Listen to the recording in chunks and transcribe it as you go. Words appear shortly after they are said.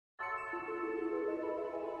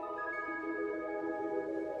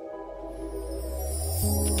Tell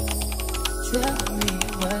me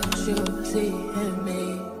what you see in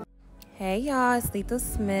me. Hey y'all, it's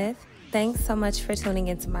Lethalsmith. Thanks so much for tuning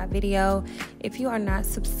into my video. If you are not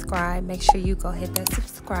subscribed, make sure you go hit that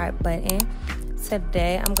subscribe button.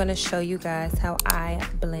 Today, I'm going to show you guys how I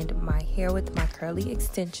blend my hair with my curly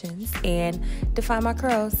extensions and define my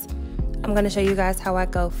curls. I'm going to show you guys how I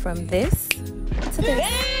go from this to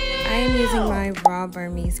this. I am using my Raw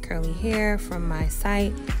Burmese curly hair from my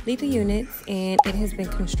site, Lethal Units, and it has been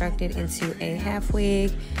constructed into a half wig,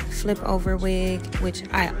 flip over wig, which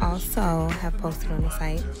I also have posted on the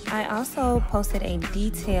site. I also posted a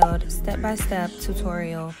detailed step-by-step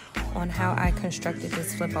tutorial on how I constructed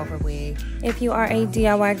this flip over wig. If you are a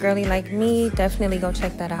DIY girly like me, definitely go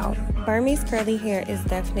check that out. Burmese curly hair is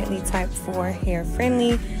definitely type 4 hair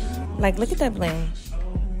friendly. Like, look at that blend.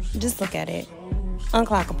 Just look at it.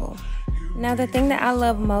 Unclockable. Now, the thing that I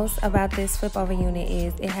love most about this flip over unit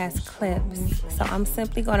is it has clips. So I'm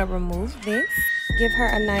simply going to remove this, give her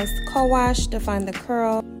a nice co-wash, define the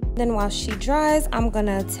curl. Then while she dries, I'm going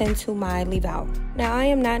to tend to my leave out. Now, I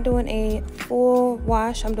am not doing a full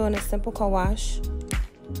wash. I'm doing a simple co-wash.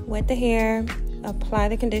 Wet the hair, apply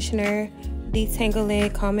the conditioner, detangle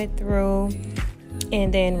it, comb it through,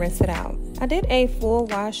 and then rinse it out. I did a full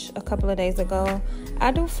wash a couple of days ago. I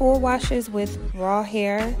do full washes with raw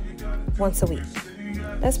hair once a week.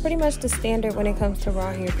 That's pretty much the standard when it comes to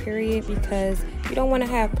raw hair, period, because you don't want to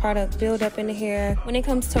have product build up in the hair. When it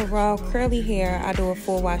comes to raw curly hair, I do a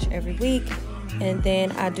full wash every week, and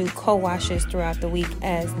then I do co-washes throughout the week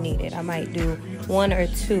as needed. I might do 1 or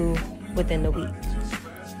 2 within the week.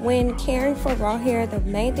 When caring for raw hair, the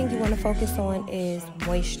main thing you want to focus on is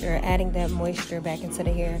moisture, adding that moisture back into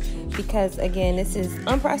the hair, because again, this is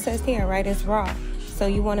unprocessed hair, right? It's raw. So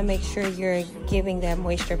you want to make sure you're giving that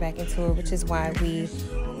moisture back into it, which is why we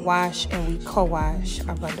wash and we co-wash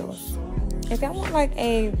our bundles. If y'all want like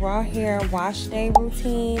a raw hair wash day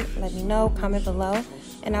routine, let me know, comment below,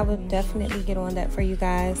 and I will definitely get on that for you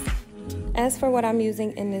guys. As for what I'm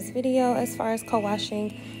using in this video, as far as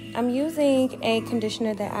co-washing, I'm using a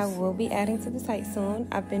conditioner that I will be adding to the site soon.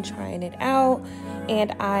 I've been trying it out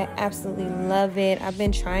and I absolutely love it. I've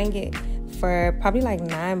been trying it for probably like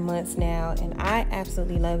 9 months now and I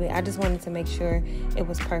absolutely love it. I just wanted to make sure it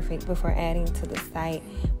was perfect before adding to the site,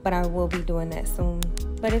 but I will be doing that soon.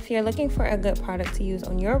 But if you're looking for a good product to use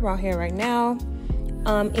on your raw hair right now,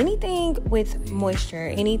 anything with moisture,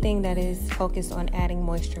 anything that is focused on adding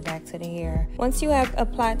moisture back to the hair. Once you have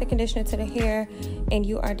applied the conditioner to the hair and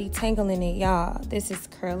you are detangling it, y'all, this is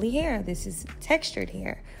curly hair, this is textured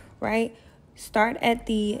hair, right? Start at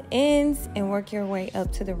the ends and work your way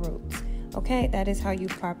up to the roots. Okay, that is how you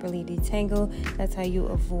properly detangle. That's how you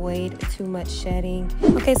avoid too much shedding.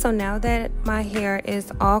 Okay, so now that my hair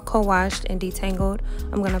is all co-washed and detangled,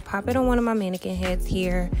 I'm gonna pop it on one of my mannequin heads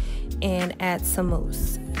here and add some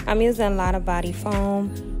mousse. I'm using a lot of body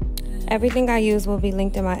foam. Everything I use will be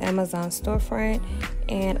linked in my Amazon storefront,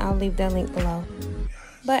 and I'll leave that link below.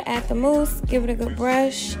 But add the mousse, give it a good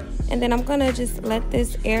brush, and then I'm gonna just let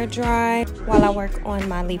this air dry while I work on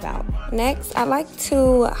my leave out. Next, I like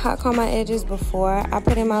to hot comb my edges before I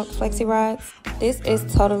put in my flexi rods. This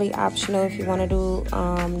is totally optional. If you want to do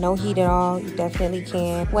no heat at all, you definitely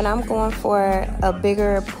can. When I'm going for a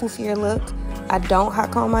bigger, poofier look, I don't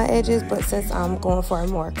hot comb my edges, but since I'm going for a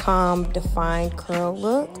more calm, defined curl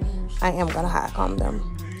look, I am gonna hot comb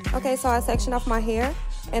them. Okay, so I section off my hair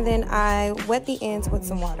and then I wet the ends with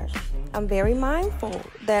some water. I'm very mindful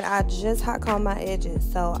that I just hot comb my edges,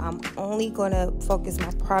 so I'm only gonna focus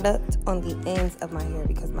my product on the ends of my hair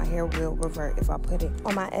because my hair will revert if I put it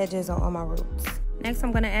on my edges or on my roots. Next,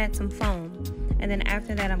 I'm gonna add some foam, and then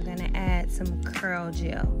after that, I'm gonna add some curl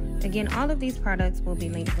gel. Again, all of these products will be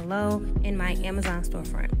linked below in my Amazon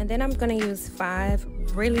storefront. And then I'm gonna use 5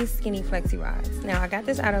 really skinny flexi rods. Now, I got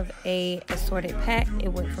this out of a assorted pack. It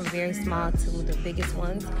went from very small to the biggest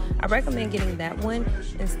ones. I recommend getting that one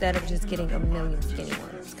instead of just getting a million skinny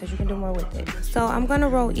ones because you can do more with it. So I'm gonna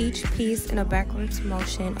roll each piece in a backwards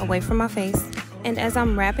motion away from my face. And as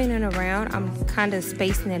I'm wrapping it around, I'm kind of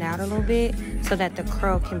spacing it out a little bit so that the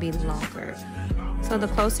curl can be longer. So the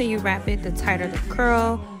closer you wrap it, the tighter the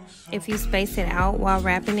curl. If you space it out while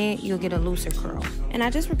wrapping it, you'll get a looser curl. And I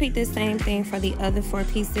just repeat the same thing for the other 4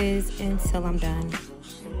 pieces until I'm done.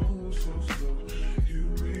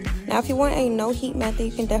 Now, if you want a no heat method,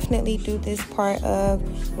 you can definitely do this part of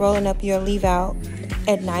rolling up your leave out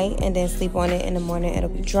at night and then sleep on it in the morning. It'll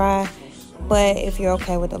be dry. But if you're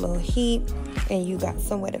okay with a little heat and you got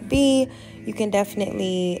somewhere to be, you can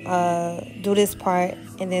definitely do this part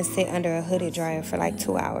and then sit under a hooded dryer for like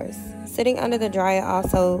 2 hours. Sitting under the dryer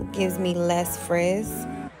also gives me less frizz.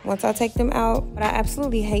 once I take them out. But I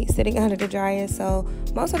absolutely hate sitting under the dryer, so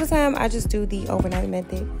most of the time I just do the overnight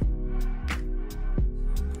method.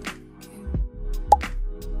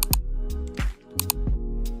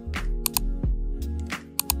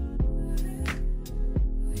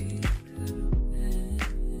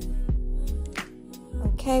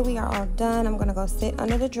 Okay, we are all done. I'm gonna go sit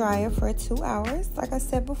under the dryer for 2 hours, like I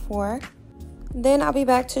said before. Then I'll be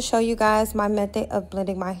back to show you guys my method of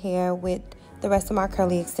blending my hair with the rest of my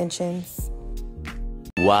curly extensions.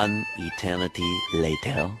 One eternity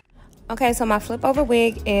later. Okay, so my flip over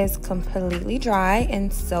wig is completely dry,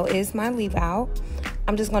 and so is my leave out.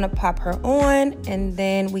 I'm just gonna pop her on, and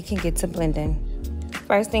then we can get to blending.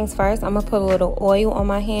 First things first, I'm gonna put a little oil on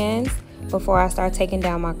my hands before I start taking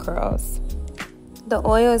down my curls. The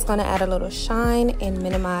oil is gonna add a little shine and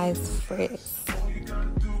minimize frizz.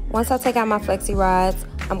 Once I take out my flexi rods,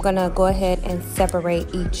 I'm gonna go ahead and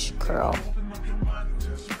separate each curl.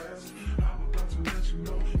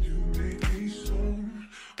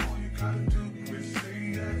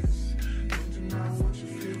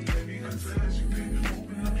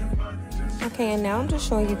 Okay, and now I'm just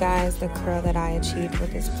showing you guys the curl that I achieved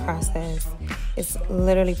with this process. It's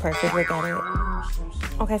literally perfect. Look at it.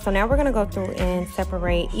 Okay, so now we're gonna go through and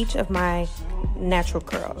separate each of my natural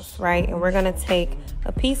curls, right? And we're gonna take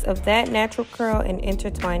a piece of that natural curl and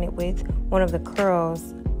intertwine it with one of the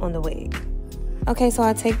curls on the wig. Okay, so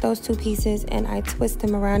I take those two pieces and I twist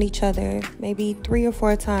them around each other maybe 3 or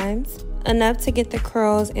 4 times, enough to get the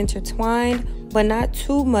curls intertwined, but not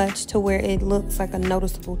too much to where it looks like a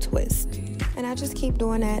noticeable twist. And I just keep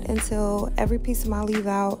doing that until every piece of my leave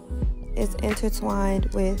out is intertwined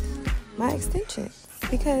with my extensions.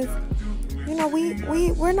 Because, you know,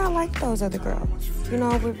 we're not like those other girls. You know,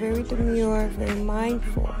 we're very demure, very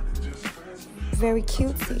mindful, very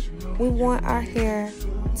cutesy. We want our hair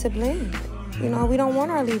to blend. You know, we don't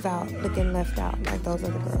want our leave out looking left out like those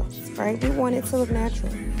other girls, right? We want it to look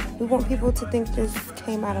natural. We want people to think this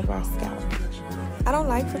came out of our scalp. I don't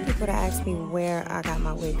like for people to ask me where I got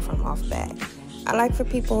my wig from off bat. I like for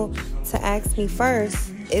people to ask me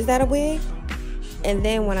first, is that a wig? And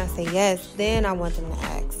then when I say yes, then I want them to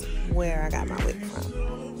ask where I got my wig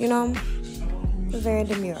from. You know, very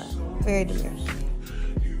demure, very demure.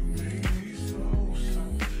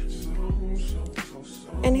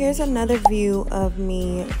 And here's another view of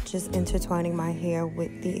me just intertwining my hair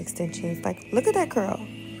with the extensions. Like, look at that curl.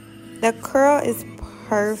 That curl is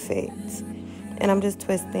perfect. And I'm just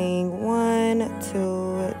twisting 1,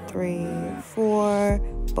 2, 3, 4,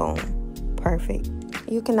 boom, perfect.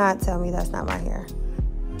 You cannot tell me that's not my hair.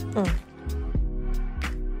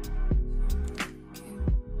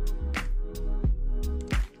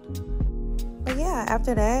 But yeah,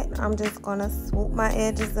 after that, I'm just gonna swoop my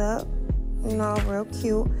edges up, you know, real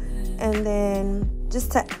cute. And then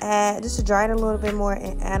just to dry it a little bit more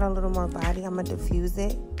and add a little more body, I'm gonna diffuse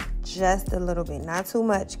it just a little bit, not too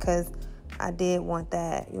much, because I did want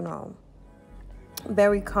that, you know,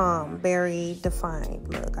 very calm, very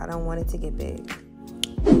defined look. I don't want it to get big.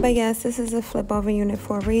 But yes, this is a flip over unit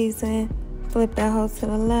for a reason. Flip that hoe to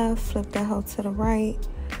the left, flip that hoe to the right.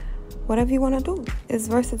 Whatever you want to do. It's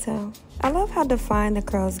versatile. I love how defined the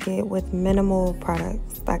curls get with minimal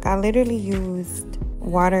products. Like, I literally used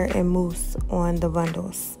water and mousse on the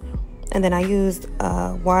bundles. And then I used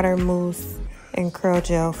water, mousse, and curl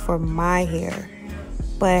gel for my hair.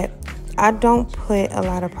 But I don't put a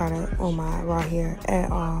lot of product on my raw hair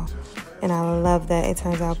at all. And I love that it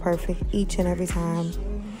turns out perfect each and every time.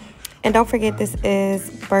 And don't forget, this is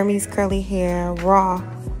Burmese curly hair raw.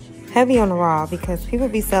 Heavy on the raw because people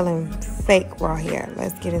be selling fake raw hair.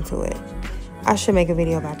 Let's get into it. I should make a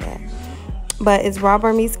video about that. But it's raw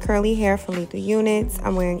Burmese curly hair from Lethal Units.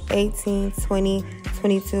 I'm wearing 18, 20,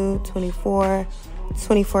 22, 24,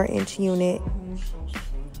 24-inch unit.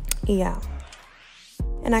 Yeah.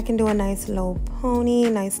 And I can do a nice low pony,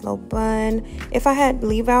 nice low bun. If I had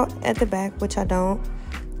leave out at the back, which I don't,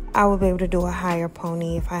 I would be able to do a higher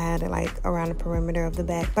pony if I had it like around the perimeter of the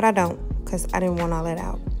back. But I don't, because I didn't want all that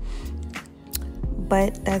out.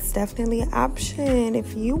 But that's definitely an option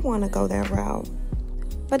if you want to go that route.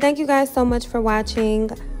 But thank you guys so much for watching.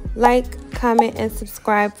 Like, comment, and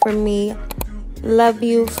subscribe for me. Love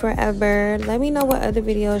you forever. Let me know what other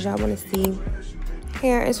videos y'all want to see.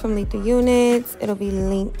 Hair is from Lethal Units. It'll be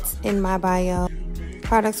linked in my bio.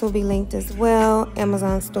 Products will be linked as well.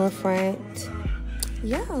 Amazon storefront.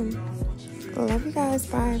 Yeah. Love you guys.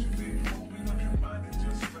 Bye.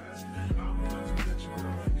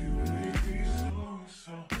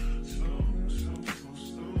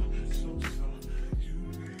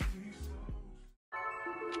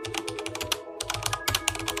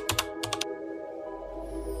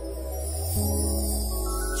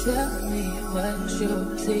 Tell me what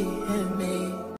you see in me.